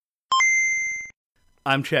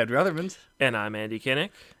I'm Chad Ruthermond, And I'm Andy Kinnick.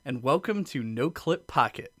 and welcome to No Clip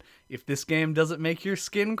Pocket. If this game doesn't make your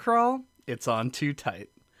skin crawl, it's on too tight.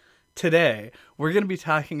 Today, we're going to be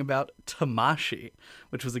talking about Tamashii,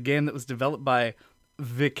 which was a game that was developed by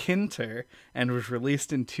Vikinter and was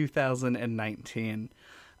released in 2019.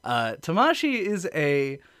 Tamashii is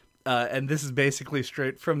and this is basically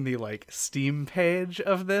straight from the Steam page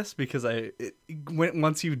of this, because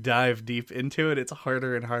once you dive deep into it, it's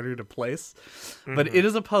harder and harder to place. Mm-hmm. But it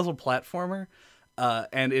is a puzzle platformer,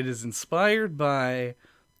 and it is inspired by,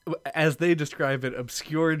 as they describe it,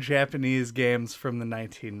 obscure Japanese games from the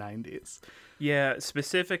 1990s. Yeah,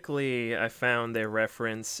 specifically, I found they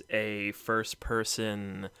reference a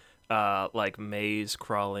first-person, maze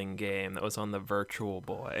crawling game that was on the Virtual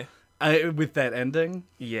Boy. With that ending?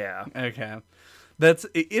 Yeah. Okay.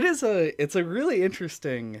 It's a really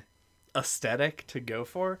interesting aesthetic to go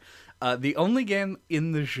for. The only game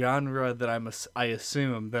in the genre that I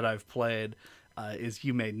assume that I've played is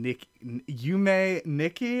Yume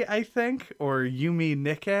Nikki, I think, or Yumi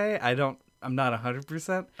Nikke. I'm not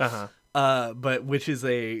 100%. But which is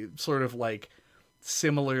a sort of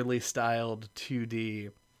similarly styled 2D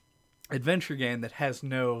adventure game that has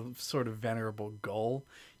no sort of venerable goal.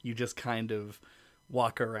 You just kind of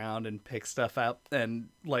walk around and pick stuff up and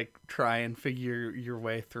try and figure your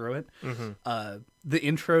way through it. Mm-hmm. The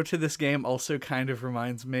intro to this game also kind of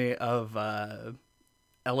reminds me of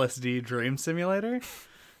LSD Dream Simulator.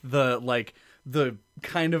 The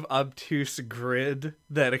kind of obtuse grid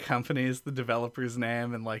that accompanies the developer's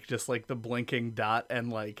name, and the blinking dot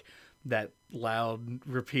and that loud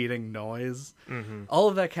repeating noise. Mm-hmm. All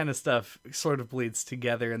of that kind of stuff sort of bleeds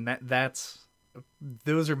together, and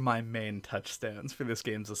those are my main touchstones for this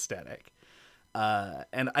game's aesthetic.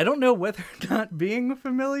 And I don't know whether or not being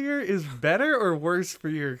familiar is better or worse for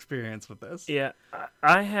your experience with this. Yeah,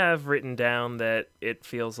 I have written down that it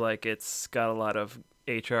feels like it's got a lot of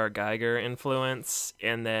H.R. Geiger influence,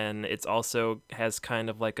 and then it's also has kind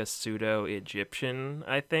of a pseudo-Egyptian,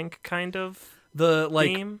 I think, kind of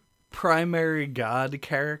theme. Primary god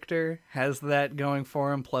character has that going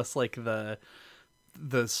for him, plus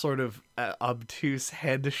the sort of obtuse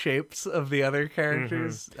head shapes of the other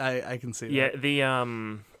characters. Mm-hmm. I can see that. Yeah,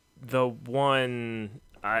 the one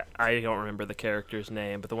I don't remember the character's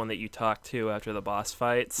name, but the one that you talked to after the boss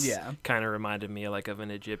fights, kind of reminded me of an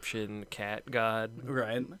Egyptian cat god.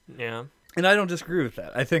 Right. Yeah. And I don't disagree with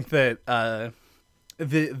that. I think that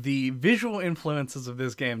the visual influences of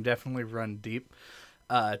this game definitely run deep,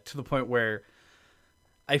 to the point where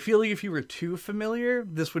I feel like if you were too familiar,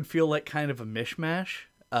 this would feel like kind of a mishmash.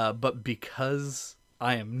 But because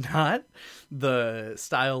I am not, the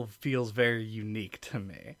style feels very unique to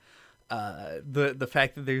me. The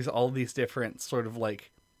fact that there's all these different sort of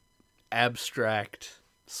abstract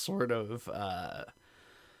sort of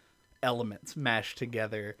elements mashed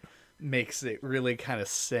together makes it really kind of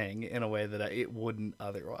sing in a way that it wouldn't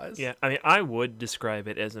otherwise. Yeah, I mean, I would describe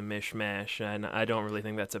it as a mishmash, and I don't really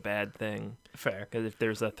think that's a bad thing. Fair. Because if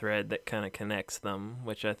there's a thread that kind of connects them,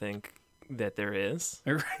 which I think that there is.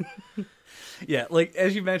 Yeah,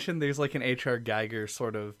 as you mentioned, there's an H.R. Geiger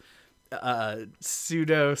sort of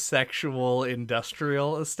pseudo-sexual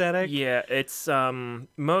industrial aesthetic. Yeah, it's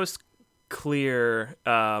most clear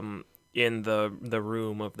in the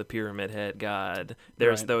room of the Pyramid Head God.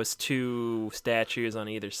 There's those two statues on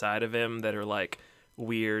either side of him that are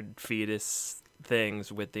weird fetus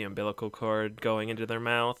things with the umbilical cord going into their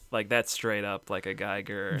mouth. That's straight up a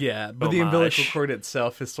Geiger. Yeah, but homage. The umbilical cord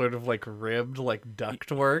itself is sort of ribbed,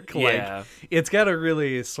 ductwork. Yeah. It's got a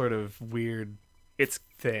really sort of weird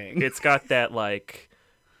thing. It's got that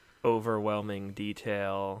overwhelming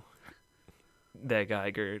detail that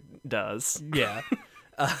Geiger does. Yeah.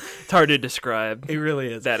 It's hard to describe. It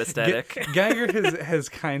really is. That aesthetic. Geiger has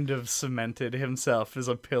kind of cemented himself as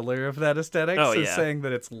a pillar of that aesthetic. Saying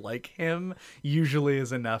that it's like him usually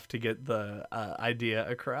is enough to get the idea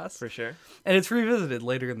across. For sure. And it's revisited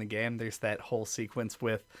later in the game. There's that whole sequence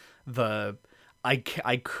with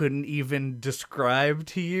I couldn't even describe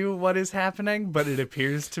to you what is happening, but it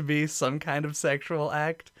appears to be some kind of sexual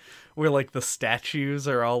act where the statues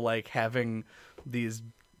are all having these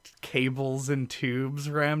cables and tubes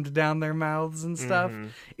rammed down their mouths and stuff. Mm-hmm.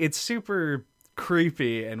 It's super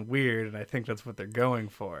creepy and weird, and I think that's what they're going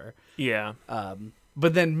for. Yeah.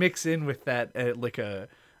 But then mix in with that a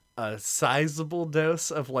sizable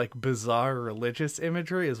dose of bizarre religious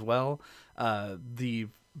imagery as well. The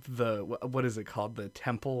what is it called? The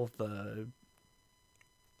temple, the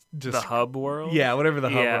hub world? Yeah, whatever the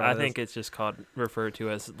hub world is. Yeah, I think it's just referred to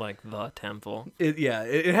as the temple.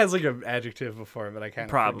 It has an adjective before, but I can't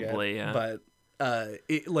probably forget. Yeah. But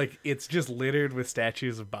it's just littered with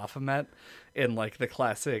statues of Baphomet in like the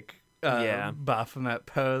classic Baphomet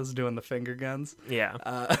pose doing the finger guns.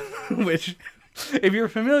 Yeah. Which, if you're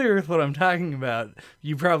familiar with what I'm talking about,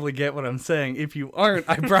 you probably get what I'm saying. If you aren't,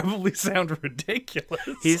 I probably sound ridiculous.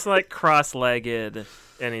 He's like cross-legged,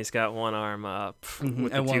 and he's got one arm up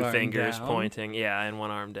with the two fingers pointing. Yeah, and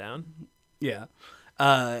one arm down. Yeah.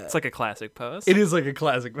 It's like a classic pose. It is like a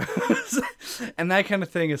classic pose. And that kind of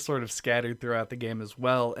thing is sort of scattered throughout the game as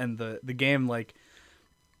well. And the game, like,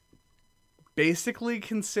 basically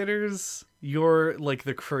considers your, like,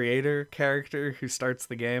 the creator character who starts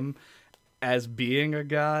the game as being a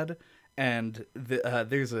god. And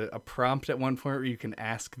there's a prompt at one point where you can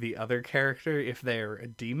ask the other character if they're a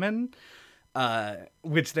demon.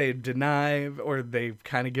 Which they deny, or they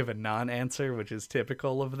kind of give a non-answer, which is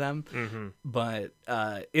typical of them. Mm-hmm. But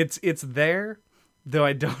it's there, though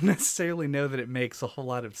I don't necessarily know that it makes a whole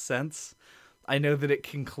lot of sense. I know that it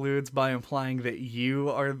concludes by implying that you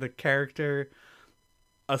are the character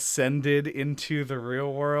ascended into the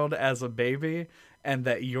real world as a baby, and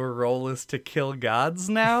that your role is to kill gods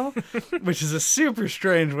now, which is a super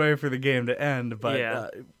strange way for the game to end,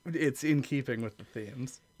 but it's in keeping with the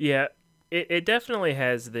themes. Yeah. It definitely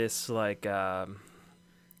has this like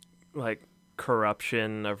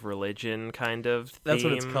corruption of religion kind of theme. That's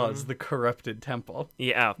what it's called. It's the corrupted temple.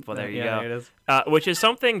 Yeah, well there you go. It is. Which is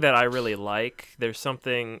something that I really like. There's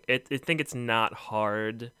something I think it's not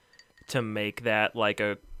hard to make that like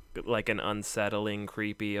an unsettling,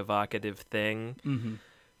 creepy, evocative thing.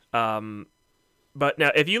 Mm-hmm. But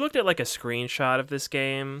now if you looked at like a screenshot of this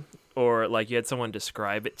game, or like you had someone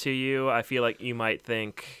describe it to you, I feel like you might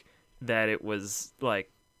think that it was like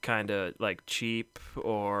kind of like cheap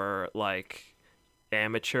or like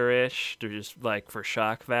amateurish, or just like for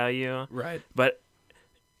shock value. Right. But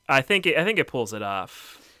I think it pulls it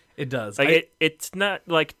off. It does. Like it's not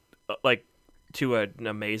like to an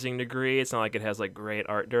amazing degree. It's not like it has like great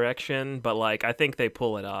art direction, but like I think they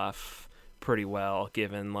pull it off pretty well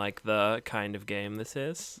given like the kind of game this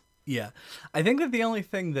is. Yeah. I think that the only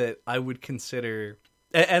thing that I would consider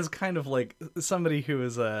as kind of like somebody who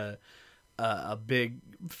is a big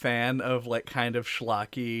fan of like kind of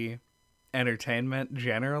schlocky entertainment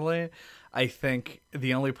generally, I think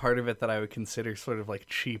the only part of it that I would consider sort of like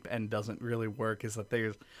cheap and doesn't really work is that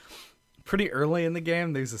there's pretty early in the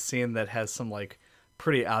game, there's a scene that has some like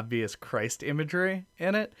pretty obvious Christ imagery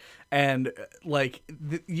in it. And like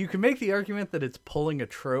you can make the argument that it's pulling a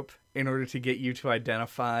trope in order to get you to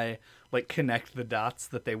identify, like connect the dots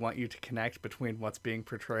that they want you to connect between what's being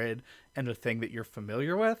portrayed and the thing that you're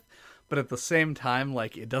familiar with. But at the same time,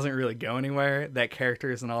 like it doesn't really go anywhere. That character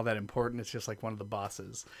isn't all that important. It's just like one of the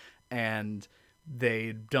bosses. And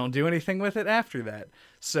they don't do anything with it after that.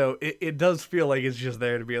 So it does feel like it's just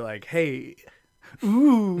there to be like, hey,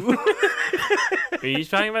 ooh. Are you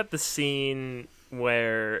talking about the scene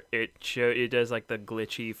where it does like the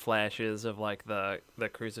glitchy flashes of like the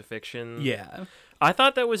crucifixion? Yeah. I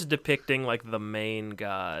thought that was depicting like the main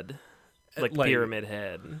god, like Pyramid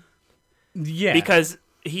Head. Yeah. Because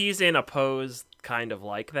he's in a pose kind of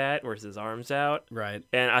like that, where his arms out. Right.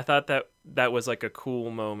 And I thought that was like a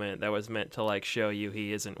cool moment that was meant to like show you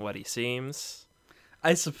he isn't what he seems.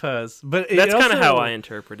 I suppose, but that's kind of how I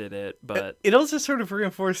interpreted it. But it also sort of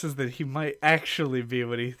reinforces that he might actually be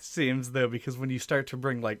what he seems, though, because when you start to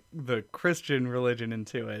bring like the Christian religion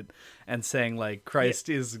into it and saying like Christ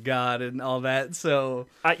is God and all that, so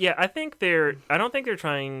I don't think they're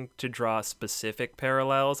trying to draw specific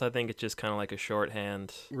parallels. I think it's just kind of like a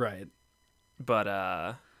shorthand, right? But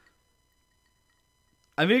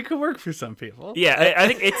I mean, it could work for some people. Yeah, I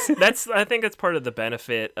think I think that's part of the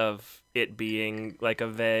benefit of it being like a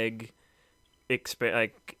vague,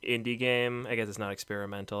 like indie game. I guess it's not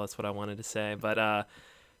experimental. That's what I wanted to say, but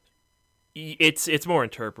it's more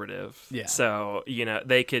interpretive. Yeah. So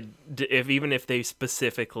they could, even if they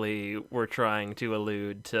specifically were trying to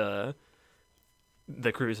allude to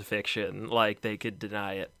the crucifixion, like they could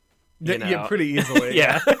deny it. Yeah, pretty easily.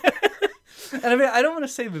 Yeah. And I mean, I don't want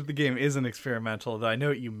to say that the game isn't experimental, though I know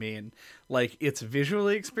what you mean. Like, it's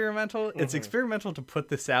visually experimental. Mm-hmm. It's experimental to put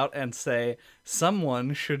this out and say,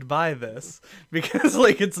 someone should buy this. Because,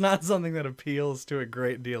 like, it's not something that appeals to a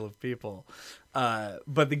great deal of people.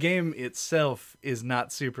 But the game itself is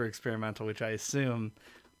not super experimental, which I assume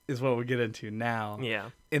is what we'll get into now. Yeah.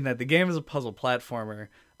 In that the game is a puzzle platformer,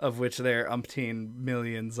 of which there are umpteen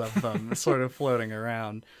millions of them sort of floating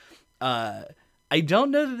around. I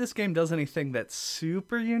don't know that this game does anything that's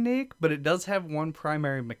super unique, but it does have one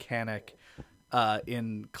primary mechanic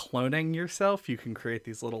in cloning yourself. You can create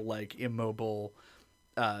these little like immobile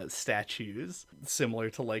statues, similar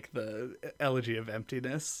to like the Elegy of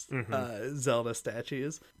Emptiness Zelda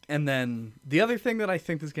statues. And then the other thing that I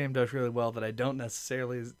think this game does really well that I don't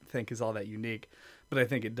necessarily think is all that unique, but I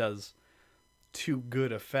think it does to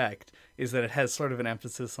good effect, is that it has sort of an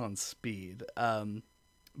emphasis on speed.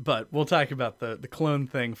 But we'll talk about the clone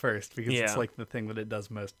thing first, because it's like the thing that it does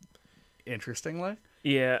most interestingly.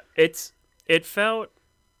 Yeah, it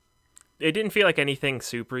didn't feel like anything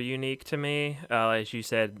super unique to me. As you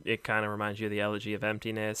said, it kind of reminds you of the Elegy of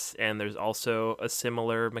Emptiness, and there's also a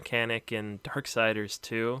similar mechanic in Darksiders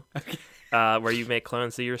 2, where you make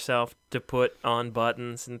clones of yourself to put on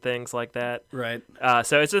buttons and things like that. Right.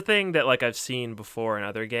 So it's a thing that like I've seen before in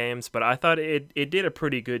other games, but I thought it did a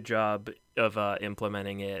pretty good job of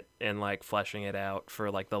implementing it and like fleshing it out for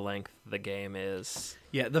like the length the game is.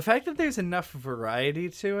 Yeah, the fact that there's enough variety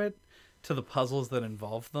to it, to the puzzles that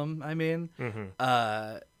involve them, I mean,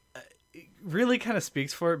 it really kind of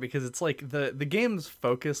speaks for it, because it's like the game's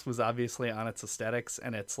focus was obviously on its aesthetics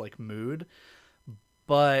and its like mood,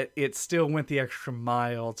 but it still went the extra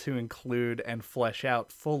mile to include and flesh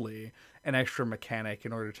out fully an extra mechanic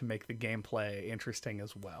in order to make the gameplay interesting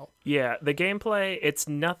as well. Yeah, the gameplay, it's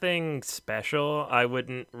nothing special. I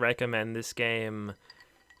wouldn't recommend this game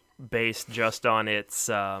based just on its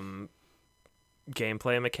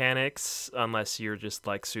gameplay mechanics, unless you're just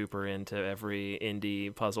like super into every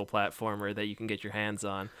indie puzzle platformer that you can get your hands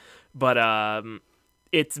on. But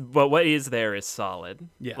what is there is solid.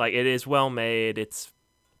 Yeah. Like, it is well made, it's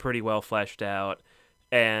pretty well fleshed out,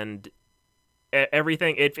 and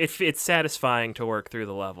everything it's satisfying to work through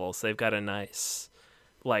the levels. They've got a nice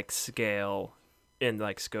like scale and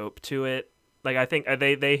like scope to it. Like, I think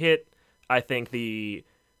they hit the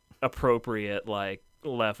appropriate like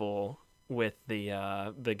level with the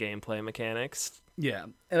gameplay mechanics. Yeah,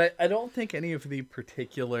 and I don't think any of the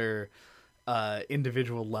particular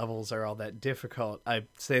individual levels are all that difficult. I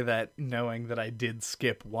say that knowing that I did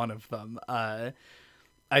skip one of them.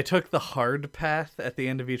 I took the hard path at the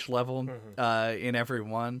end of each level in every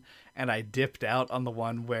one, and I dipped out on the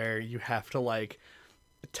one where you have to like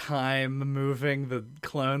time moving the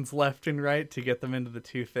clones left and right to get them into the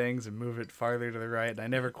two things and move it farther to the right, and I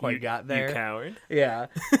never quite got there. You coward. Yeah.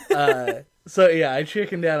 So yeah, I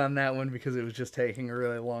chickened out on that one because it was just taking a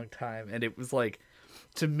really long time, and it was like,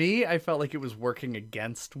 to me, I felt like it was working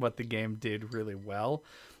against what the game did really well,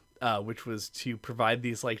 which was to provide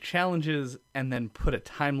these like challenges and then put a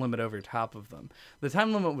time limit over top of them. The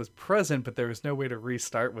time limit was present, but there was no way to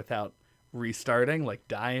restart without restarting, like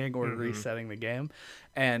dying or resetting the game,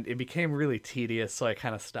 and it became really tedious, so I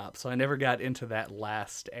kind of stopped. So I never got into that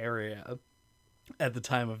last area at the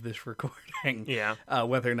time of this recording. Yeah.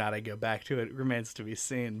 Whether or not I go back to it remains to be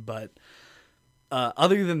seen, but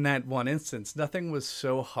other than that one instance, nothing was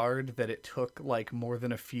so hard that it took like more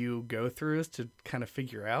than a few go-throughs to kind of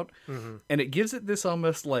figure out. And it gives it this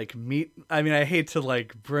almost like I mean, I hate to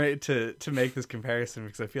like to make this comparison,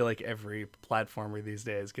 because I feel like every platformer these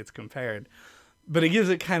days gets compared, but it gives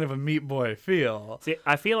it kind of a Meat Boy feel. See,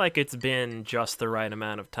 I feel like it's been just the right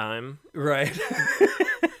amount of time. Right.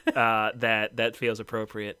 That feels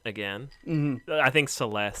appropriate again. I think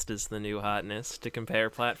Celeste is the new hotness to compare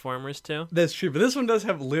platformers to. That's true, but this one does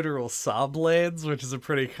have literal saw blades, which is a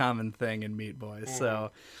pretty common thing in Meat Boy.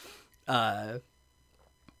 So,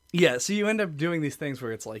 yeah, so you end up doing these things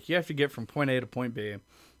where it's like you have to get from point A to point B,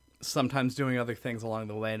 sometimes doing other things along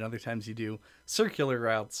the way, and other times you do circular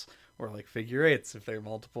routes or like figure eights if there are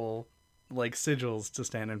multiple like sigils to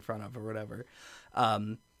stand in front of or whatever.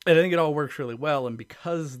 And I think it all works really well, and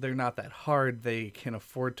because they're not that hard, they can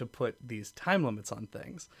afford to put these time limits on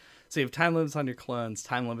things. So you have time limits on your clones,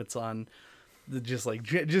 time limits on the just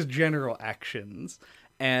general actions,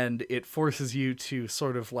 and it forces you to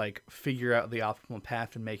sort of like figure out the optimal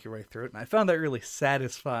path and make your way through it. And I found that really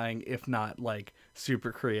satisfying, if not like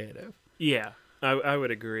super creative. Yeah, I would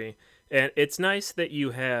agree. And it's nice that you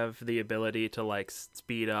have the ability to like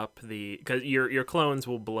speed up because your clones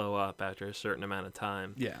will blow up after a certain amount of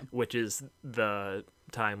time. Yeah. Which is the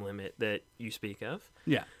time limit that you speak of.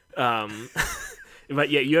 Yeah. But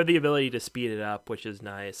yeah, you have the ability to speed it up, which is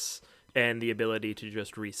nice, and the ability to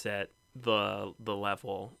just reset the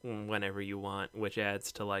level whenever you want, which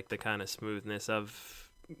adds to like the kind of smoothness of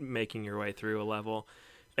making your way through a level.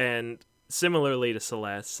 And similarly to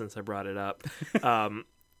Celeste, since I brought it up,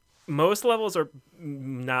 most levels are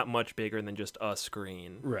not much bigger than just a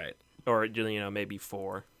screen, right? Or maybe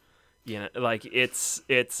 4. Like it's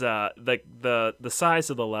like the size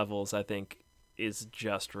of the levels, I think, is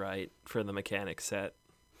just right for the mechanic set.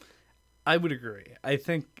 I would agree. I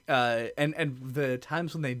think, and the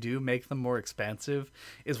times when they do make them more expansive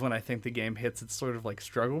is when I think the game hits its sort of like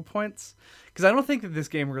struggle points. Because I don't think that this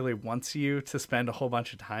game really wants you to spend a whole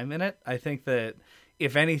bunch of time in it. I think that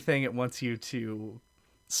if anything, it wants you to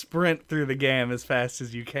sprint through the game as fast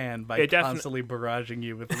as you can by constantly barraging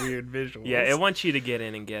you with weird visuals. Yeah, it wants you to get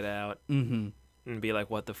in and get out. Mm-hmm. And be like,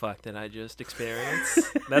 what the fuck did I just experience?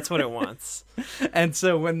 That's what it wants. And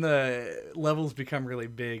so when the levels become really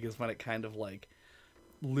big is when it kind of like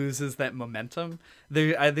loses that momentum.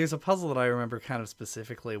 There's a puzzle that I remember kind of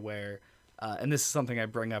specifically where, and this is something I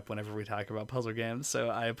bring up whenever we talk about puzzle games, so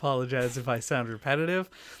I apologize if I sound repetitive.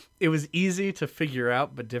 It was easy to figure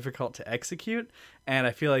out but difficult to execute, and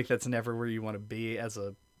I feel like that's never where you want to be as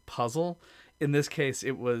a puzzle. In this case,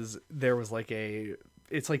 it's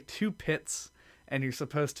like two pits, and you're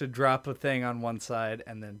supposed to drop a thing on one side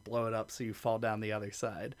and then blow it up so you fall down the other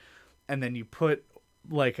side. And then you put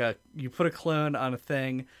a clone on a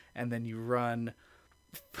thing, and then you run.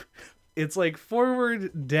 It's like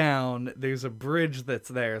forward, down. There's a bridge that's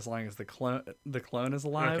there as long as the clone is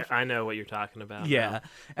alive. Okay, I know what you're talking about. Yeah. Now.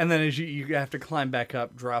 And then as you have to climb back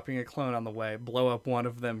up, dropping a clone on the way, blow up one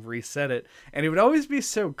of them, reset it. And it would always be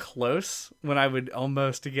so close when I would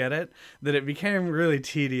almost get it that it became really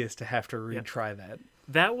tedious to have to retry that.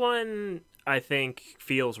 That one, I think,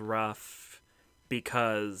 feels rough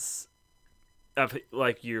because of,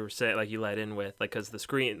 like you were saying, like you let in with, like, because the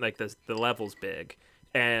screen, like the level's big.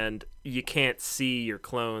 And you can't see your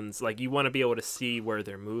clones. Like, you want to be able to see where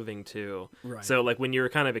they're moving to. Right. So, like, when you're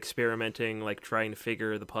kind of experimenting, like, trying to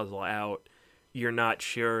figure the puzzle out, you're not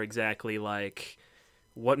sure exactly, like,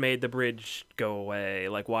 what made the bridge go away?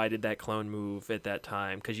 Like, why did that clone move at that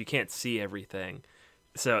time? Because you can't see everything.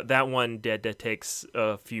 So that one that takes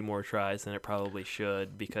a few more tries than it probably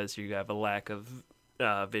should because you have a lack of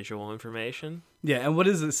visual information. Yeah, and what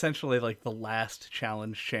is essentially like the last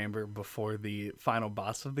challenge chamber before the final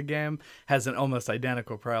boss of the game has an almost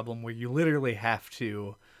identical problem where you literally have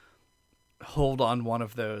to hold on one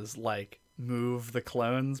of those, like, move the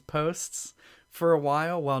clones posts for a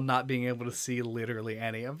while not being able to see literally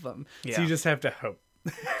any of them. Yeah. So you just have to hope.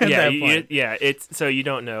 It's so you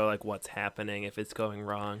don't know, like, what's happening if it's going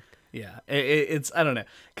wrong. Yeah, it's I don't know,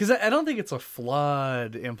 because I don't think it's a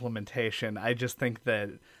flawed implementation. I just think that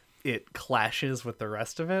it clashes with the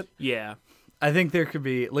rest of it. Yeah, I think there could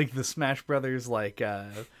be, like, the Smash Brothers, like,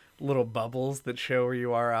 little bubbles that show where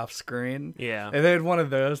you are off screen. Yeah, if they had one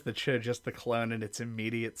of those that showed just the clone and its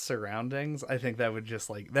immediate surroundings, I think that would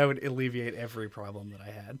that would alleviate every problem that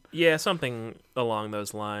I had. Yeah, something along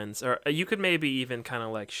those lines. Or you could maybe even kind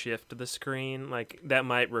of, like, shift the screen. Like, that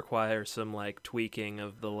might require some, like, tweaking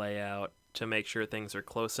of the layout to make sure things are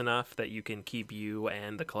close enough that you can keep you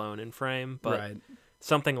and the clone in frame. But right.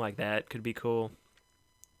 Something like that could be cool.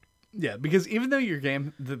 Yeah, because even though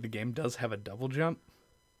the game does have a double jump,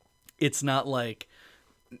 it's not like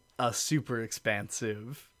a super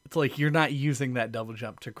expansive. It's like you're not using that double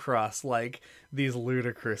jump to cross, like, these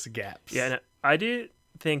ludicrous gaps. Yeah, I do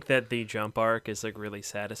think that the jump arc is, like, really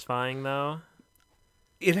satisfying, though.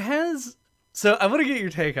 It has. So I want to get your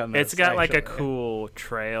take on this. It's got, like, a cool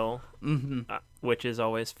trail, which is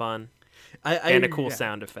always fun, and a cool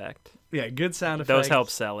sound effect. Yeah, good sound effects. Those help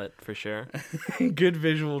sell it, for sure. Good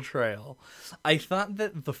visual trail. I thought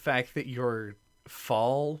that the fact that your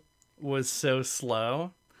fall was so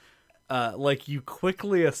slow, like, you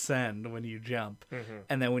quickly ascend when you jump,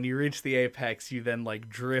 and then when you reach the apex, you then, like,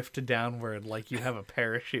 drift downward like you have a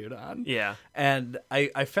parachute on. Yeah. And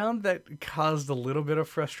I found that caused a little bit of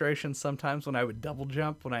frustration sometimes when I would double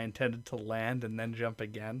jump when I intended to land and then jump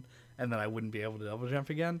again, and then I wouldn't be able to double jump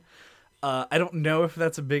again. I don't know if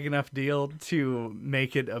that's a big enough deal to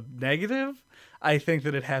make it a negative. I think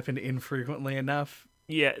that it happened infrequently enough.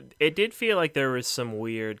 Yeah, it did feel like there was some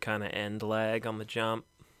weird kind of end lag on the jump.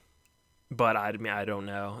 But I mean, I don't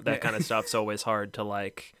know. That kind of stuff's always hard to,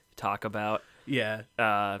 like, talk about. Yeah.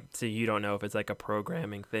 So you don't know if it's, like, a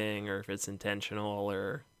programming thing or if it's intentional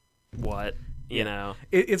or what, you know.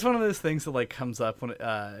 It's one of those things that, like, comes up when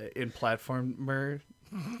in platformer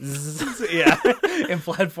in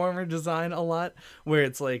platformer design a lot, where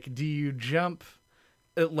it's like, do you jump,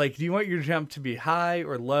 like, do you want your jump to be high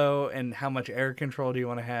or low, and how much air control do you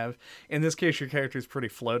want to have? In this case, your character is pretty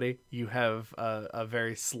floaty. You have a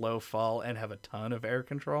very slow fall and have a ton of air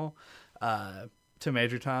control to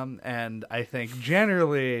Major Tom, and I think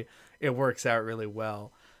generally it works out really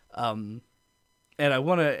well. And I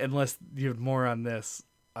want to, unless you have more on this,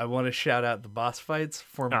 I want to shout out the boss fights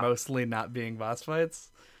for mostly not being boss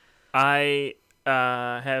fights. I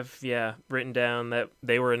have written down that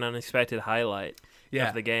they were an unexpected highlight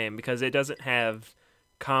of the game, because it doesn't have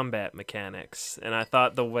combat mechanics, and I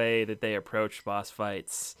thought the way that they approached boss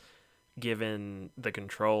fights, given the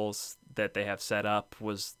controls that they have set up,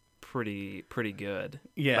 was pretty good.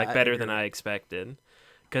 Yeah, like better than I expected.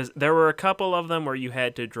 Because there were a couple of them where you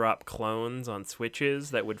had to drop clones on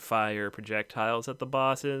switches that would fire projectiles at the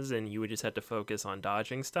bosses, and you would just have to focus on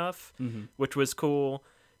dodging stuff, which was cool.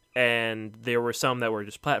 And there were some that were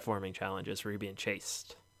just platforming challenges where you're being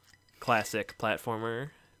chased. Classic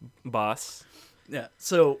platformer boss. Yeah,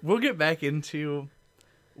 so we'll get back into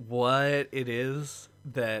what it is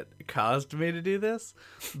that caused me to do this,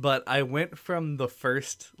 but I went from the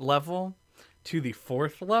first level to the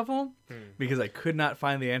fourth level because I could not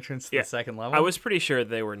find the entrance to the second level. I was pretty sure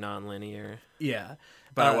they were non-linear. Yeah.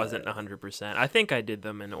 But I wasn't 100%. I think I did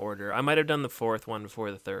them in order. I might have done the fourth one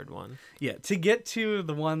before the third one. Yeah, to get to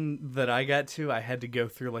the one that I got to, I had to go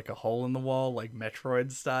through like a hole in the wall, like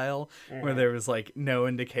Metroid style, where there was like no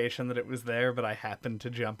indication that it was there, but I happened to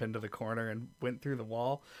jump into the corner and went through the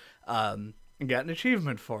wall. And got an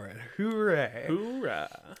achievement for it. Hooray.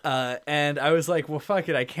 Hoorah. And I was like, well, fuck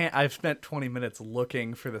it. I've spent 20 minutes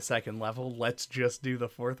looking for the second level. Let's just do the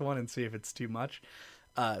fourth one and see if it's too much.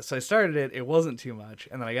 So I started it. It wasn't too much.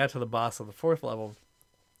 And then I got to the boss of the fourth level.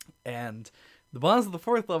 And the boss of the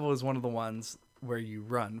fourth level is one of the ones where you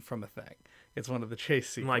run from a thing. It's one of the chase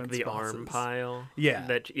sequence Like the bosses. arm pile. Yeah.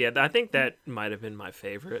 I think that might have been my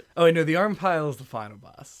favorite. Oh, I know. The arm pile is the final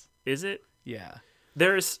boss. Is it? Yeah.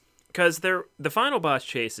 Because the final boss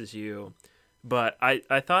chases you, but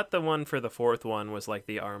I thought the one for the fourth one was like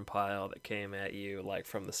the arm pile that came at you like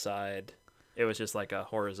from the side. It was just like a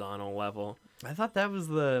horizontal level. I thought that was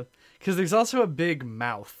because there's also a big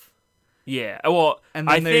mouth. Yeah, well, and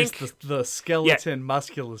then there's think the skeleton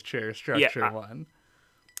musculature structure one.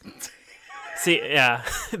 See, yeah,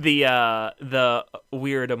 the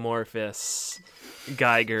weird amorphous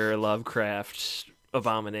Geiger Lovecraft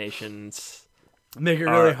abominations. Make it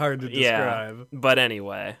really hard to describe. Yeah, but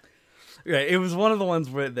anyway. Right, it was one of the ones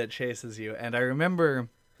that chases you, and I remember,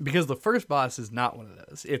 because the first boss is not one of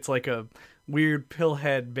those. It's like a weird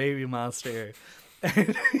pillhead baby monster.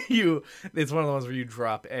 And it's one of the ones where you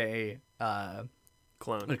drop a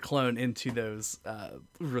clone into those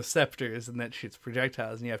receptors, and that shoots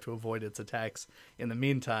projectiles, and you have to avoid its attacks in the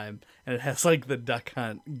meantime. And it has like the Duck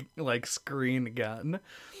Hunt like screen gun.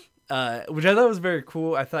 Which I thought was very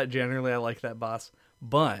cool. I thought generally I liked that boss.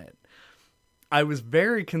 But I was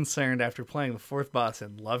very concerned after playing the fourth boss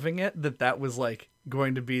and loving it that was like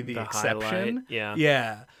going to be the exception. Highlight. Yeah.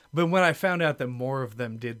 Yeah. But when I found out that more of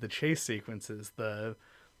them did the chase sequences, I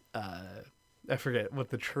forget what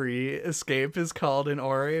the tree escape is called in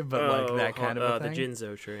Ori, but like that kind of a thing. The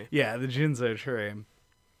Jinzo tree. Yeah, the Jinzo tree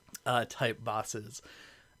type bosses.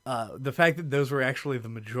 The fact that those were actually the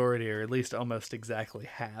majority, or at least almost exactly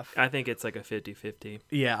half. I think it's like a 50-50.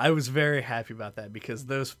 Yeah, I was very happy about that because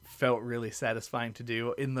those felt really satisfying to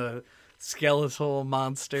do. In the skeletal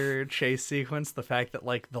monster chase sequence, the fact that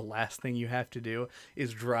like the last thing you have to do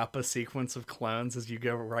is drop a sequence of clones as you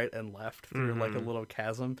go right and left through like a little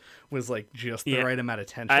chasm was like just the right amount of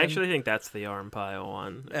tension. I actually think that's the arm pile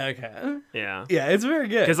one. Okay. Yeah. Yeah, it's very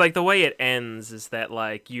good. Because like the way it ends is that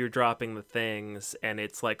like you're dropping the things and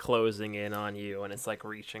it's like closing in on you and it's like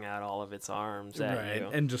reaching out all of its arms at you.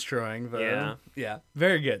 And destroying the... Yeah.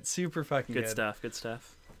 Very good. Super fucking good. Good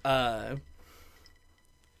stuff.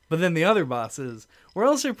 But then the other bosses were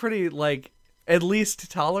also pretty, like, at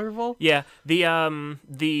least tolerable. Yeah,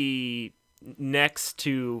 the next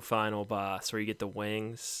to final boss where you get the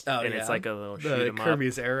wings, it's like a little shoot 'em up.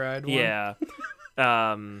 Kirby's Air Ride one. Yeah,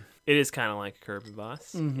 it is kind of like a Kirby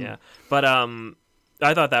boss. Mm-hmm. Yeah, but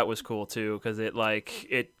I thought that was cool too because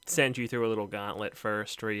it sends you through a little gauntlet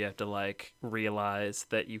first where you have to like realize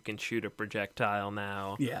that you can shoot a projectile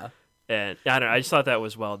now. Yeah. And I don't know, I just thought that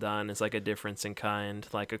was well done. It's like a difference in kind,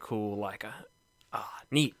 like a cool,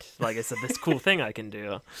 neat. Like it's this cool thing I can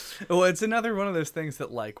do. Well, it's another one of those things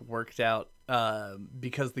that like worked out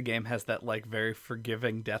because the game has that like very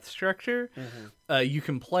forgiving death structure. Mm-hmm. You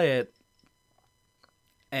can play it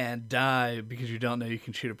and die because you don't know you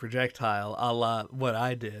can shoot a projectile, a la what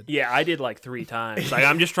I did. Yeah, I did like 3 times. Like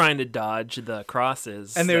I'm just trying to dodge the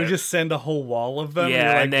crosses, and they would just send a whole wall of them.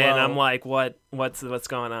 Yeah, like, and then I'm like, what's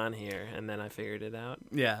going on here? And then I figured it out.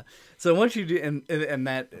 Yeah. So once you do, and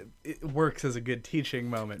that it works as a good teaching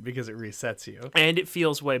moment because it resets you, and it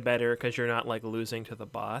feels way better because you're not like losing to the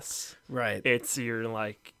boss. Right. You're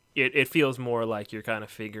like. It feels more like you're kind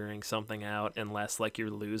of figuring something out and less like you're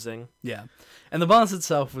losing. Yeah. And the boss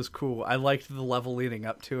itself was cool. I liked the level leading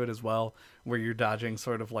up to it as well, where you're dodging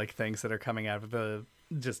sort of like things that are coming out of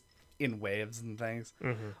just in waves and things.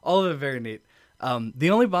 Mm-hmm. All of it very neat. The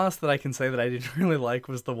only boss that I can say that I didn't really like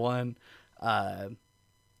was the one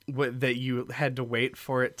that you had to wait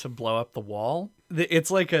for it to blow up the wall.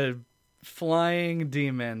 It's like a flying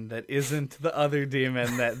demon that isn't the other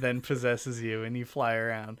demon that then possesses you and you fly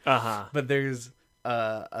around. But there's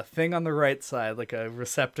a thing on the right side, like a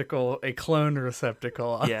receptacle, a clone receptacle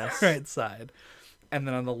on the right side. And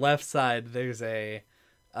then on the left side, there's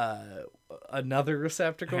another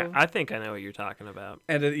receptacle. I think I know what you're talking about.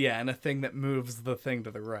 And and a thing that moves the thing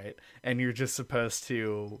to the right. And you're just supposed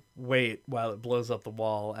to wait while it blows up the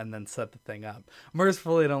wall and then set the thing up.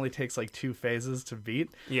 Mercifully, it only takes like 2 phases to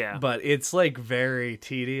beat. Yeah. But it's like very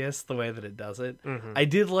tedious the way that it does it. Mm-hmm. I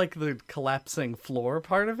did like the collapsing floor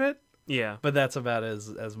part of it. Yeah. But that's about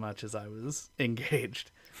as much as I was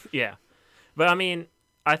engaged. Yeah. But I mean,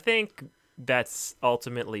 I think that's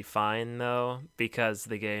ultimately fine though, because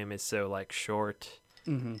the game is so like short,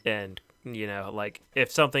 and like if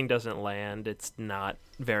something doesn't land, it's not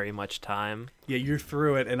very much time. Yeah, you're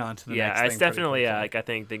through it and on to the next thing. Yeah, it's definitely like I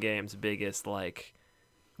think the game's biggest like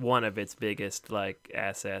one of its biggest like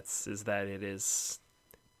assets is that it is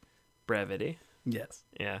brevity. Yes.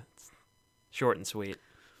 Yeah, it's short and sweet.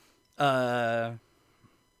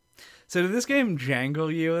 So did this game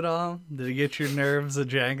jangle you at all? Did it get your nerves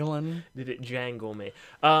a-jangling? Did it jangle me?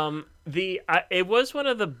 It was one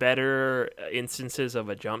of the better instances of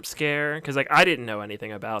a jump scare, because like I didn't know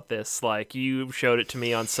anything about this. Like you showed it to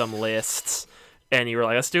me on some lists, and you were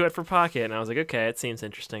like, "Let's do it for Pocket," and I was like, "Okay, it seems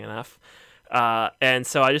interesting enough." And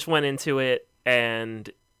so I just went into it,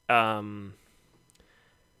 and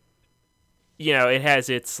it has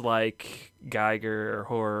its like Geiger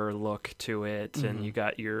horror look to it, and you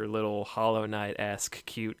got your little Hollow Knight-esque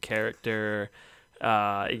cute character,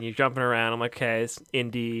 and you're jumping around. I'm like, okay, it's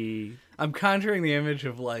indie. I'm conjuring the image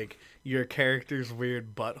of like your character's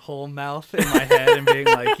weird butthole mouth in my head and being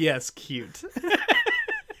like, yes, cute.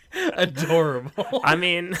 Adorable. I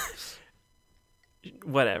mean,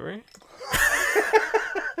 whatever.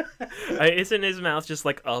 Isn't his mouth just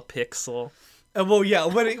like a pixel? Well, yeah,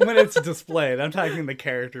 when it's displayed. I'm talking the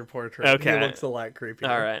character portrait. Okay. He looks a lot creepier.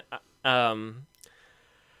 All right.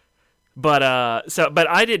 But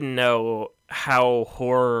I didn't know how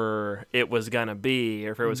horror it was gonna be,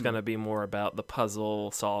 or if it was gonna be more about the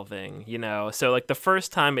puzzle solving, So like the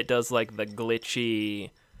first time it does like the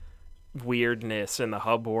glitchy weirdness in the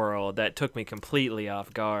hub world, that took me completely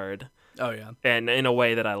off guard. Oh yeah. And in a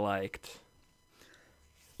way that I liked.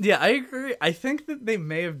 Yeah, I agree. I think that they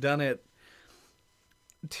may have done it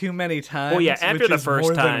too many times. Well, yeah, after the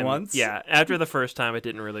first time, once. Yeah, after the first time, it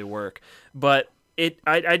didn't really work. But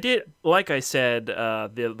I did, like I said,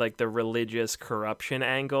 the religious corruption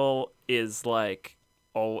angle is like,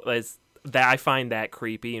 that I find that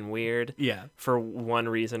creepy and weird. Yeah, for one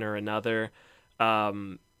reason or another.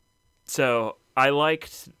 So I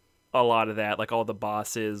liked a lot of that, like all the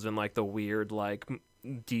bosses and like the weird like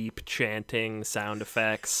deep chanting sound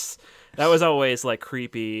effects. That was always like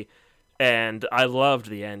creepy. And I loved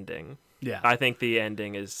the ending. Yeah. I think the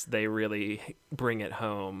ending is, they really bring it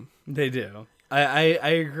home. They do. I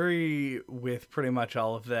agree with pretty much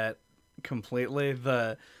all of that completely.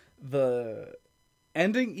 The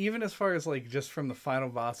ending, even as far as like just from the final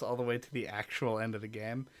boss all the way to the actual end of the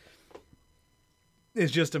game,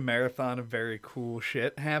 is just a marathon of very cool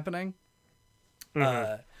shit happening.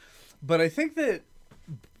 But I think that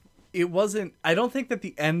I don't think that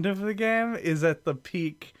the end of the game is at the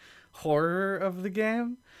peak horror of the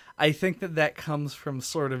game. I think that comes from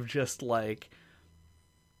sort of just like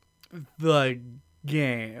the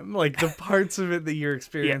game, like the parts of it that you're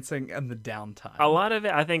experiencing and the downtime. A lot of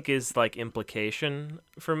it I think is like implication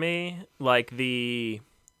for me, like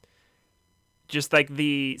just like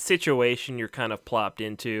the situation you're kind of plopped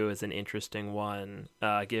into is an interesting one,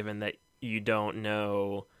 given that you don't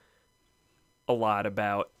know a lot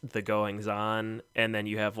about the goings on, and then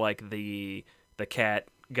you have like the cat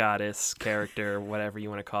goddess character, whatever you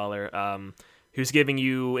want to call her, who's giving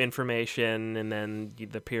you information, and then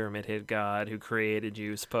the Pyramid Head God who created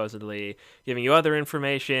you supposedly giving you other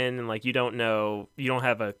information, and like you don't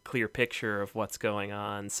have a clear picture of what's going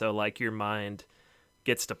on, so like your mind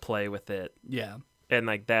gets to play with it. Yeah. And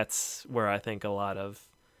like that's where I think a lot of,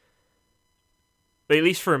 at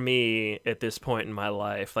least for me at this point in my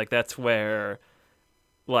life, like that's where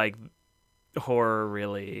like horror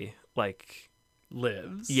really like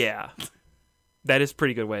lives. Yeah. That is a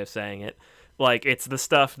pretty good way of saying it. Like it's the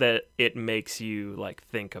stuff that it makes you like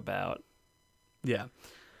think about. Yeah.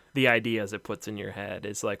 The ideas it puts in your head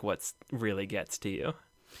is like what really gets to you.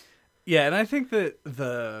 Yeah, and I think that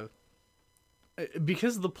the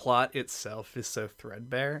because the plot itself is so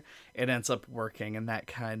threadbare, it ends up working in that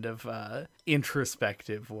kind of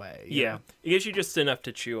introspective way. Yeah, it gives you just enough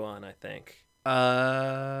to chew on, I think.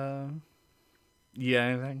 Yeah,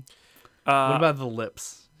 anything? What about the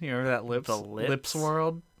lips? You remember that lips? The lips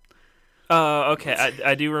world? Okay,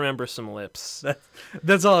 I do remember some lips.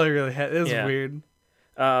 That's all I really had. It was weird.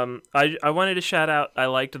 I wanted to shout out, I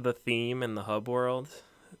liked the theme in the hub world.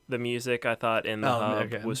 The music, I thought, in the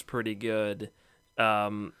hub was pretty good.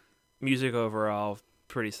 Music overall,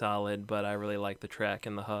 pretty solid, but I really liked the track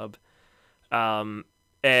in the hub.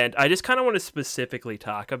 And I just kind of want to specifically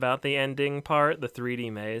talk about the ending part, the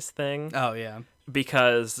 3D maze thing. Oh, yeah.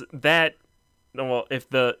 Because that, well, if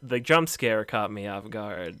the jump scare caught me off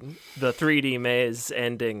guard, the 3D maze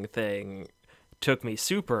ending thing took me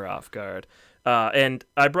super off guard. And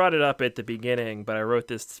I brought it up at the beginning, but I wrote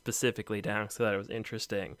this specifically down so that it was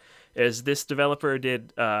interesting. Is this developer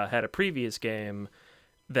had a previous game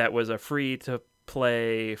that was a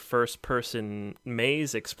free-to-play first-person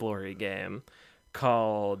maze explorer game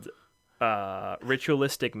called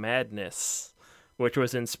Ritualistic Madness, which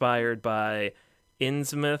was inspired by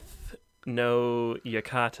Innsmouth no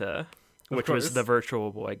Yakata, which was the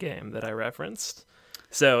Virtual Boy game that I referenced.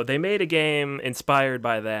 So they made a game inspired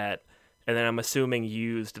by that, and then I'm assuming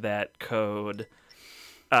used that code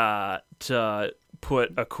to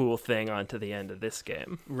put a cool thing onto the end of this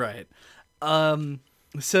game. Right.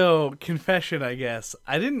 So, confession, I guess.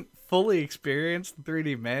 I didn't fully experience the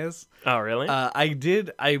 3D maze. Oh, really?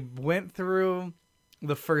 I went through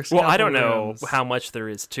the first I don't know how much there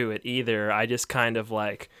is to it either. I just kind of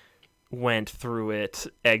went through it,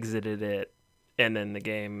 exited it, and then the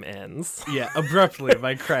game ends. Yeah, abruptly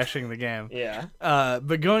by crashing the game. Yeah.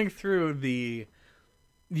 But going through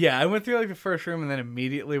I went through the first room and then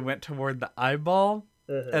immediately went toward the eyeball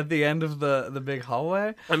at the end of the big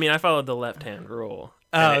hallway. I mean, I followed the left-hand rule.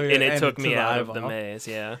 And it took me out of the maze,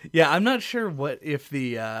 yeah. Yeah, I'm not sure if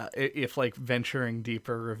venturing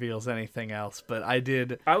deeper reveals anything else, but I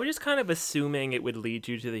was just kind of assuming it would lead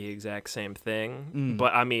you to the exact same thing,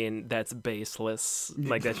 but I mean, that's baseless.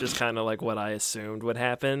 That's just kind of what I assumed would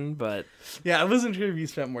happen, but... Yeah, I wasn't sure if you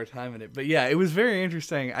spent more time in it, but yeah, it was very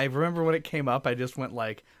interesting. I remember when it came up, I just went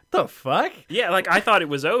the fuck? Yeah, I thought it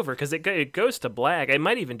was over, because it goes to black. It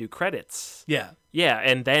might even do credits. Yeah. Yeah,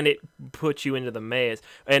 and then it puts you into the maze.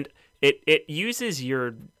 And it uses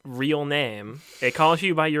your real name. It calls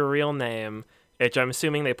you by your real name, which I'm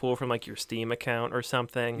assuming they pull from, your Steam account or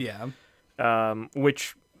something. Yeah.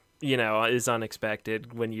 Which, is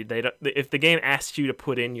unexpected when if the game asks you to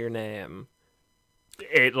put in your name,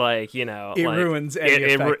 it ruins any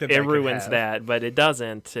effect it ruins that, but it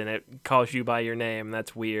doesn't, and it calls you by your name.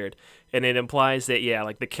 That's weird. And it implies that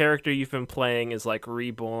the character you've been playing is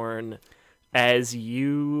reborn as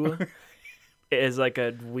you is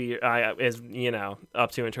a weird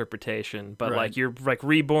up to interpretation, but right. You're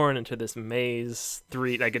reborn into this maze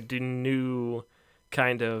 3, a new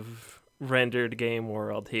kind of rendered game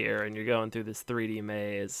world here, and you're going through this 3D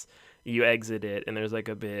maze. You exit it, and there's a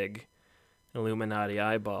big Illuminati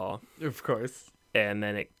eyeball, of course, and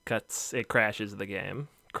then it crashes the game.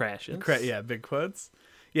 Yeah, big quotes.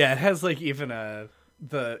 Yeah, it has even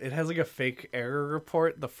it has a fake error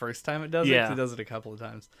report the first time it does it. It does it a couple of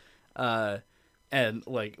times, and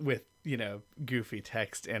with goofy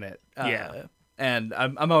text in it. And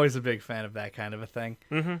I'm always a big fan of that kind of a thing.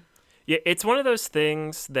 Mm-hmm. Yeah, it's one of those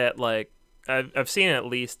things that I've seen at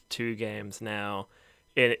least 2 games now,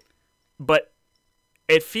 but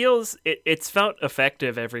it feels it's felt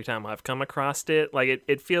effective every time I've come across it.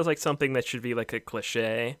 It feels like something that should be a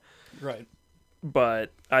cliche, right?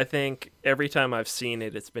 But I think every time I've seen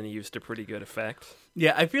it, it's been used to pretty good effect.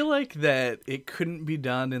 Yeah, I feel that it couldn't be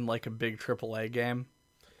done in a big AAA game,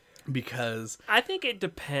 because I think it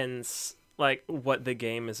depends what the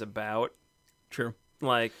game is about. True.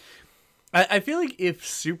 I feel if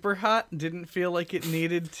Superhot didn't feel it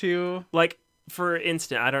needed to, for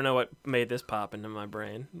instance, I don't know what made this pop into my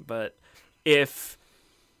brain, but if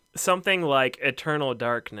something like Eternal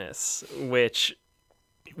Darkness, which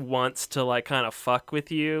wants to kind of fuck with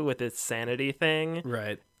you with its sanity thing,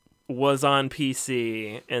 right, was on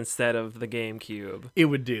PC instead of the GameCube, it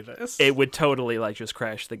would do this. It would totally just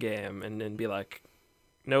crash the game and then be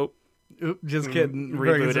nope. Oop, just kidding.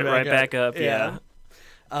 Reboot it right back up. Yeah.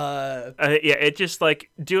 It just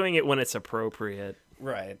doing it when it's appropriate.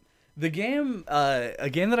 Right. The game, a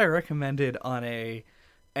game that I recommended on a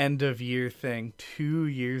end of year thing 2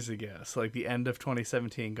 years ago, so the end of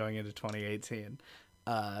 2017 going into 2018,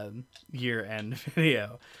 year end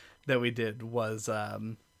video that we did was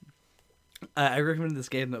I recommended this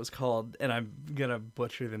game that was called, and I'm gonna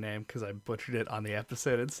butcher the name because I butchered it on the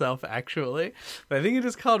episode itself, actually. But I think it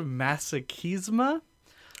is called Masochisma.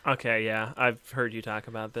 Okay, yeah, I've heard you talk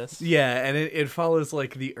about this. Yeah, and it follows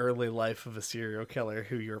like the early life of a serial killer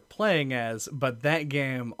who you're playing as, but that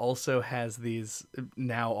game also has these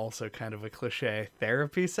now also kind of a cliche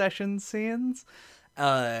therapy session scenes,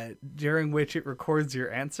 during which it records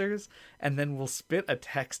your answers and then will spit a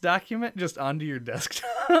text document just onto your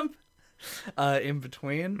desktop. In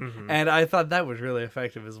between. Mm-hmm. And I thought that was really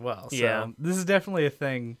effective as well. So this is definitely a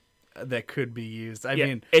thing that could be used. I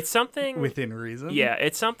mean, it's something within reason. Yeah,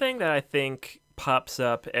 it's something that I think pops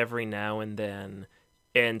up every now and then,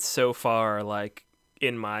 and so far, like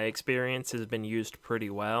in my experience, has been used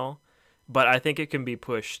pretty well. But I think it can be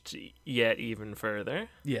pushed yet even further.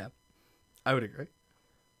 Yeah, I would agree.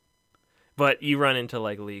 But you run into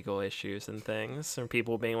like legal issues and things, and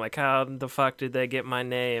people being like, "How the fuck did they get my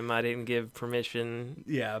name? I didn't give permission."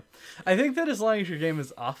 Yeah, I think that as long as your game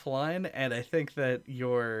is offline, and I think that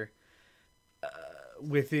you're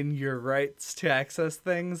within your rights to access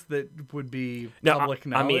things that would be public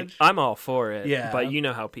knowledge. I mean, I'm all for it. Yeah, but you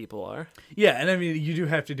know how people are. Yeah, and I mean, you do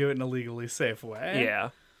have to do it in a legally safe way. Yeah.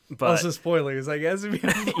 But, also, spoilers, I guess. If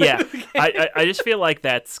you yeah, I just feel like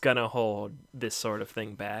that's gonna hold this sort of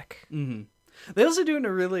thing back. Mm-hmm. They also do it in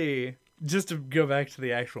a really, just to go back to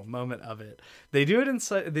the actual moment of it, they do it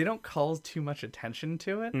inside. They don't call too much attention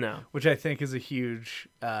to it. No, which I think is a huge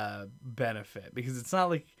benefit, because it's not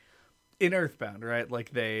like in Earthbound, right?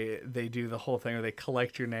 Like they do the whole thing where they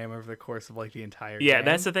collect your name over the course of like the entire game.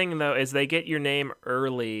 That's the thing though, is they get your name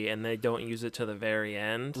early and they don't use it to the very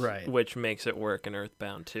end, right? Which makes it work in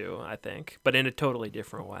Earthbound too, I think, but in a totally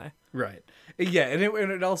different way. Right. Yeah, and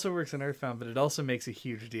it also works in Earthbound, but it also makes a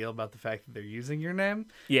huge deal about the fact that they're using your name,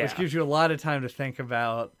 which gives you a lot of time to think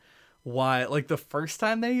about why. Like the first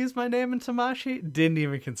time they used my name in Tamashii, didn't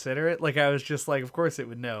even consider it. Like I was just like, of course it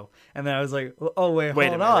would know, and then I was like, oh wait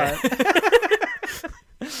hold on.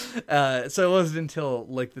 So it wasn't until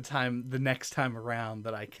like the next time around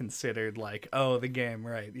that I considered like, oh, the game,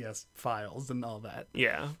 right? Yes, files and all that.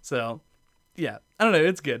 Yeah. So, yeah, I don't know.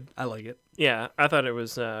 It's good. I like it. Yeah, I thought it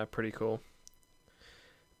was pretty cool.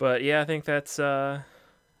 But yeah, I think that's all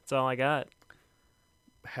I got.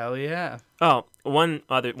 Hell yeah. Oh, one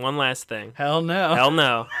last thing. Hell no. Hell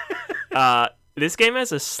no. This game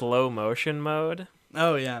has a slow motion mode.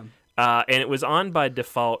 Oh yeah. And it was on by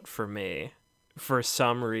default for me for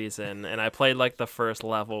some reason, and I played like the first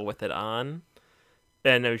level with it on,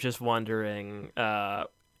 and I was just wondering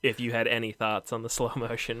if you had any thoughts on the slow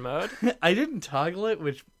motion mode. I didn't toggle it,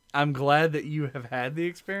 which I'm glad that you have had the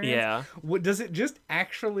experience. Yeah. Does it just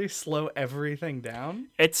actually slow everything down?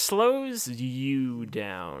 It slows you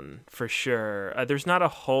down, for sure. There's not a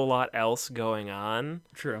whole lot else going on.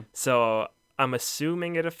 True. So I'm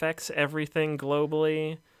assuming it affects everything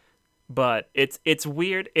globally. But it's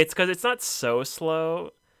weird. It's because it's not so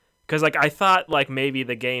slow. Because like I thought like maybe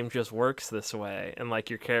the game just works this way, and like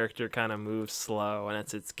your character kind of moves slow, and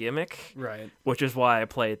it's its gimmick. Right. Which is why I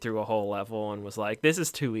played through a whole level and was like, this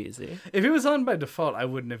is too easy. If it was on by default, I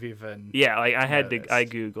wouldn't have even. Yeah, like I had noticed. I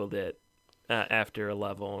googled it after a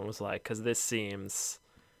level and was like, because this seems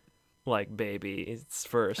like its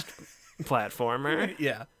first platformer.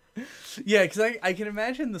 Yeah. Yeah, because I can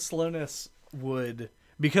imagine the slowness would.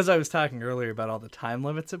 Because I was talking earlier about all the time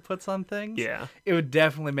limits it puts on things, it would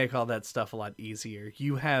definitely make all that stuff a lot easier.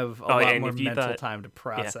 You have a lot more mental time to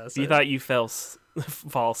process it. You thought you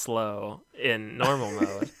fall slow in normal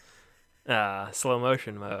mode, slow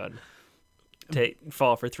motion mode,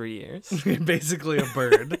 fall for 3 years. Basically a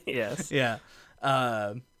bird. Yes. Yeah.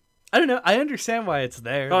 I don't know. I understand why it's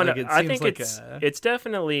there. Oh, like, no, I think it's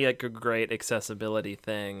definitely like a great accessibility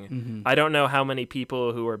thing. Mm-hmm. I don't know how many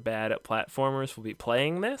people who are bad at platformers will be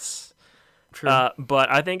playing this. True. But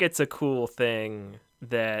I think it's a cool thing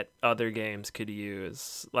that other games could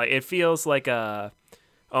use. Like it feels like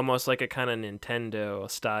almost like a kind of Nintendo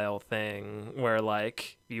style thing where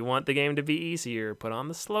like you want the game to be easier, put on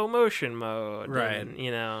the slow motion mode. Right.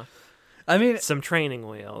 And, I mean, some training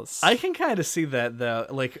wheels. I can kind of see that, though.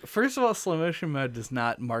 Like, first of all, slow motion mode does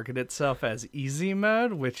not market itself as easy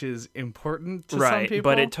mode, which is important to some people.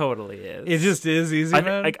 But it totally is. It just is easy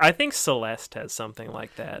mode. I think Celeste has something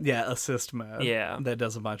like that. Yeah, assist mode. Yeah. That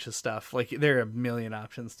does a bunch of stuff. Like, there are a million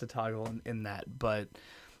options to toggle in that. But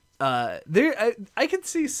I could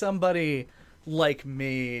see somebody like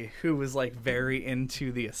me who was, like, very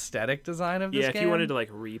into the aesthetic design of this game. Yeah, if you wanted to,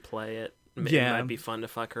 like, replay it. It might be fun to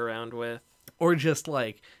fuck around with. Or just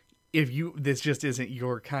like, this just isn't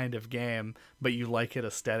your kind of game, but you like it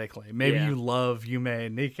aesthetically. Maybe you love Yume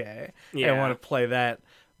Nikki and want to play that,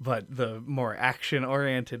 but the more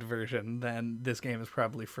action-oriented version, then this game is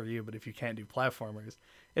probably for you. But if you can't do platformers,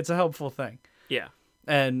 it's a helpful thing. Yeah.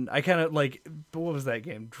 And I kind of like, what was that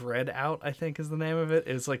game? Dread Out, I think is the name of it.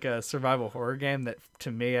 It's like a survival horror game that, to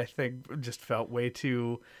me, I think just felt way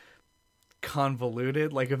too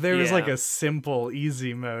convoluted. Like, if there was like a simple,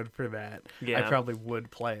 easy mode for that, I probably would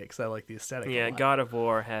play it because I like the aesthetic. Yeah, God of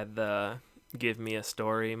War had the give me a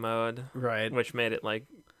story mode, right? Which made it like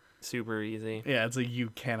super easy. Yeah, it's like you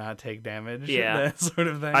cannot take damage. Yeah, that sort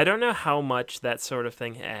of thing. I don't know how much that sort of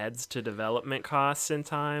thing adds to development costs in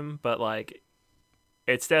time, but like,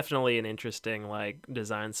 it's definitely an interesting like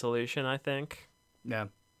design solution, I think. Yeah.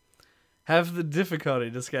 Have the difficulty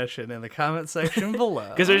discussion in the comment section below.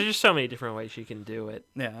 Because there's just so many different ways you can do it.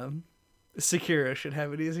 Yeah. Sekiro should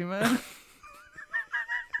have it easy, man.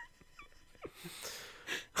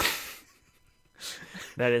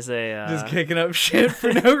 That is a... just kicking up shit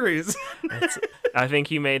for no reason. I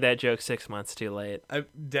think you made that joke 6 months too late. I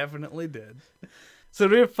definitely did. So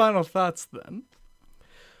do we have final thoughts then?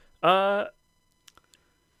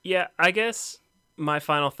 Yeah, I guess my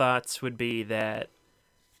final thoughts would be that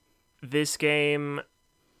this game,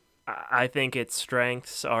 I think its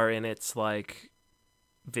strengths are in its like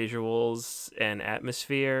visuals and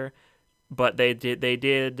atmosphere, but they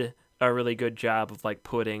did a really good job of like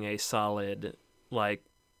putting a solid like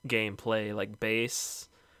gameplay like base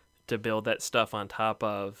to build that stuff on top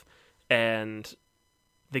of, and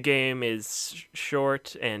the game is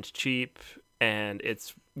short and cheap, and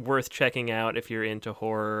it's worth checking out if you're into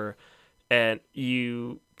horror, and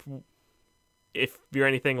if you're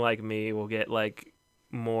anything like me, will get like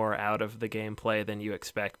more out of the gameplay than you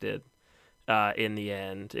expected in the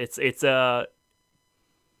end. It's a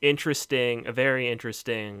very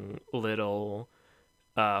interesting little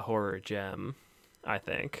horror gem, I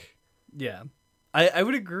think. Yeah. I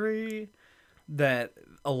would agree that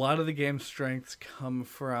a lot of the game's strengths come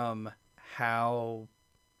from how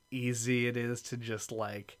easy it is to just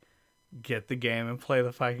like get the game and play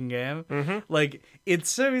the fucking game. Mm-hmm. Like, it's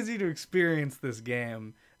so easy to experience this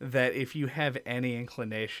game that if you have any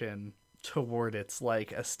inclination toward its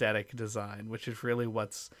like aesthetic design, which is really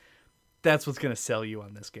that's what's going to sell you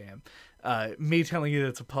on this game. Me telling you that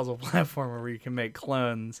it's a puzzle platformer where you can make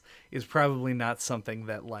clones is probably not something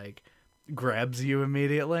that like grabs you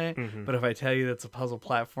immediately. Mm-hmm. But if I tell you that it's a puzzle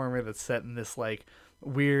platformer that's set in this like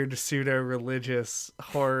weird pseudo-religious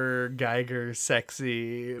horror Geiger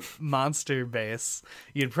sexy monster base,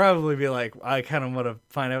 you'd probably be like, I kind of want to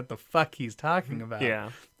find out what the fuck he's talking about. Yeah.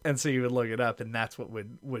 And so you would look it up, and that's what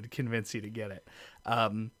would convince you to get it.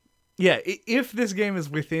 Yeah, if this game is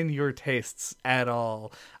within your tastes at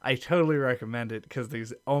all, I totally recommend it because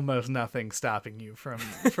there's almost nothing stopping you from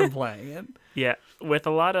playing it. Yeah, with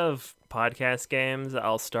a lot of podcast games,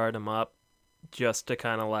 I'll start them up just to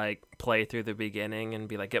kind of like play through the beginning and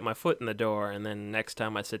be like, get my foot in the door, and then next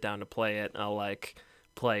time I sit down to play it, I'll like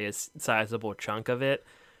play a sizable chunk of it.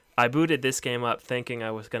 I booted this game up thinking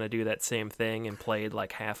I was going to do that same thing and played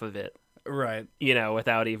like half of it. Right. You know,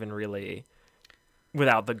 without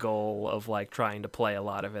the goal of like trying to play a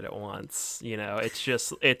lot of it at once. You know, it's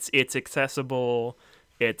just it's accessible,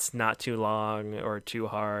 it's not too long or too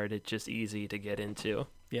hard, it's just easy to get into.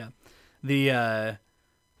 Yeah. The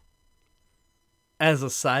as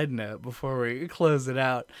a side note before we close it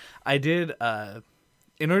out, I did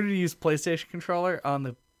in order to use PlayStation controller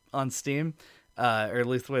on Steam, or at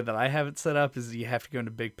least the way that I have it set up is you have to go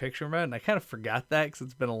into big picture mode, and I kind of forgot that because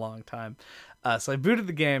it's been a long time. So I booted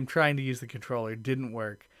the game trying to use the controller. Didn't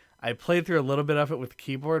work. I played through a little bit of it with the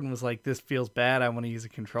keyboard and was like, this feels bad. I want to use a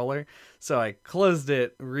controller. So I closed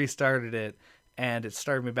it, restarted it, and it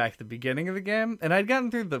started me back at the beginning of the game. And I'd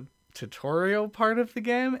gotten through the tutorial part of the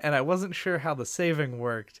game, and I wasn't sure how the saving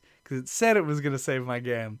worked because it said it was going to save my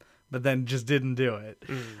game, but then just didn't do it.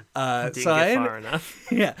 Didn't get far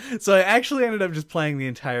enough. Yeah. So I actually ended up just playing the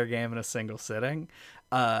entire game in a single sitting.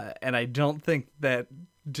 And I don't think that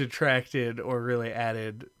detracted or really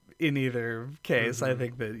added in either case. I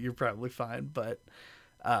think that you're probably fine, but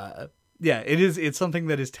yeah, it's something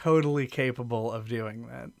that is totally capable of doing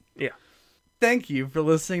that. Yeah. Thank you for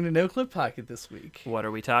listening to No Clip Pocket this week. What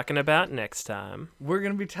are we talking about next time? We're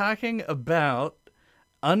going to be talking about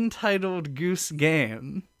Untitled Goose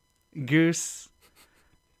Game. Goose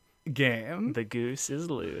Game. The goose is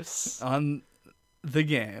loose. On the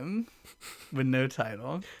game with no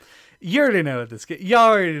title. You already know what this game.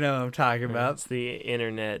 Y'all already know what I'm talking about. It's the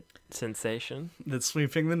internet sensation that's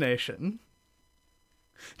sweeping the nation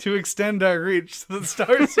to extend our reach to the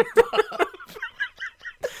stars above.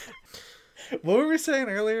 What were we saying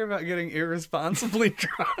earlier about getting irresponsibly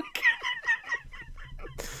drunk?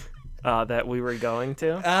 that we were going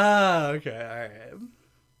to. Ah, okay, all right.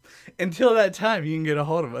 Until that time, you can get a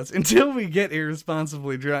hold of us. Until we get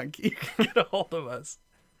irresponsibly drunk, you can get a hold of us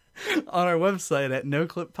on our website at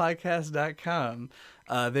noclippodcast.com.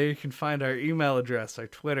 There you can find our email address, our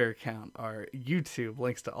Twitter account, our YouTube,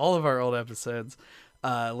 links to all of our old episodes,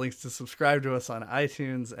 links to subscribe to us on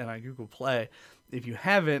iTunes and on Google Play. If you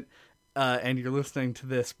haven't, and you're listening to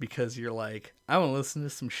this because you're like, I want to listen to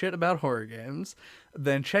some shit about horror games,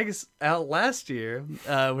 then check us out last year,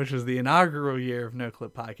 which was the inaugural year of No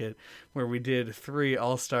Clip Pocket, where we did 3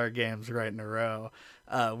 all-star games right in a row,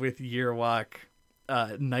 with Yearwalk,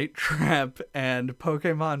 Night Trap, and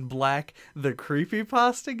Pokemon Black, the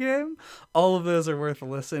creepypasta game. All of those are worth a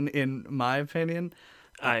listen, in my opinion.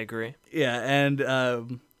 I agree. Yeah,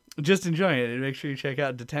 and just enjoying it. And make sure you check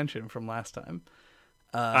out Detention from last time.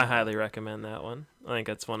 I highly recommend that one. I think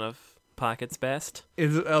it's one of Pocket's best.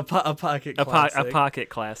 It's a Pocket classic. A Pocket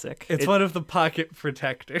classic. It's one of the Pocket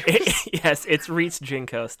protectors. Yes, it's reached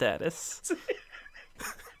Jinko status.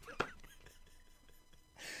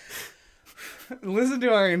 Listen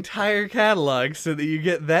to our entire catalog so that you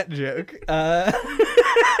get that joke.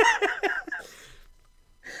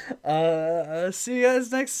 See you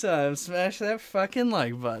guys next time. Smash that fucking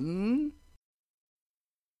like button.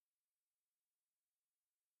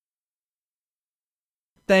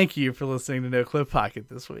 Thank you for listening to No Clip Pocket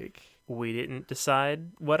this week. We didn't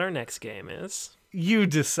decide what our next game is. You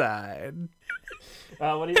decide.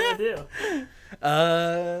 What are you going to do?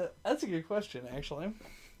 That's a good question, actually.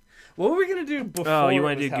 What were we going to do before? Oh, you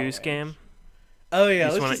want to do Goose Game? Oh,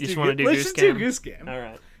 yeah. Let's just do Goose Game? All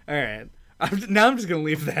right. All right. Now I'm just going to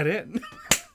leave that in.